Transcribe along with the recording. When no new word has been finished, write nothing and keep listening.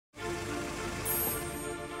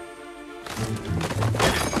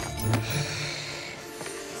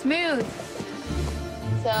Smooth.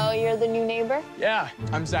 So, you're the new neighbor? Yeah,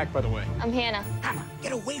 I'm Zach, by the way. I'm Hannah. Hannah,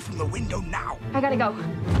 get away from the window now. I gotta go.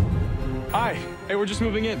 Hi. Hey, we're just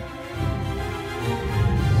moving in.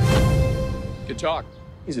 Good talk.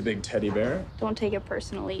 He's a big teddy bear. Don't take it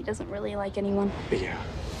personally. He doesn't really like anyone. Yeah.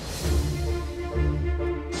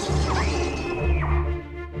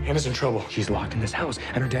 Hannah's in trouble. She's locked in this house,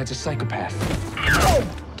 and her dad's a psychopath.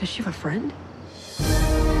 Does she have a friend?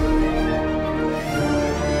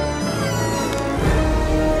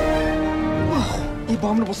 Whoa, The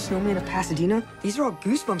Abominable Snowman of Pasadena? These are all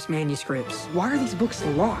Goosebumps manuscripts. Why are these books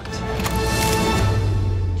locked?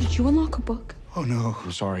 Did you unlock a book? Oh, no.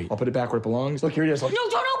 I'm sorry. I'll put it back where it belongs. Look, here it is. Look. No,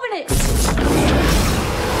 don't open it!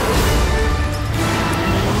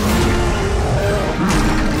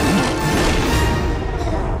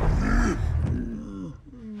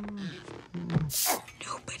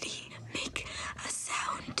 Nobody make a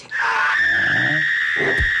sound.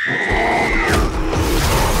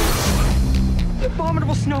 The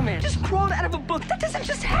Abominable Snowman just crawled out of a book. That doesn't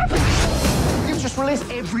just happen. You've just released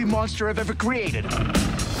every monster I've ever created.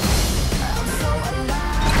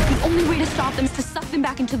 The only way to stop them is to suck them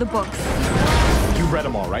back into the books. You read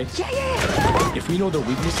them all, right? Yeah. If we know their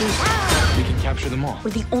weaknesses, we can capture them all.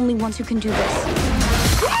 We're the only ones who can do this.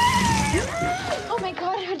 Oh my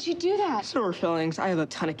God, how'd you do that? Sore fillings. I have a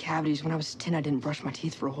ton of cavities. When I was 10, I didn't brush my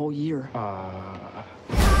teeth for a whole year. I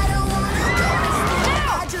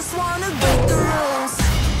just wanna break the rules.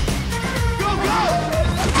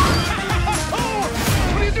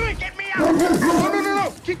 What are you doing? Get me out!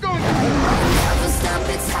 No. Keep going. Stop,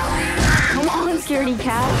 it's how we Come on, scaredy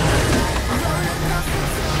cat.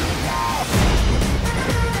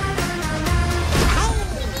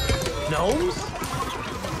 Gnomes?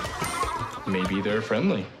 Maybe they're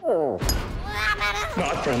friendly.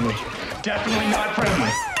 Not friendly. Definitely not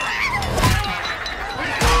friendly.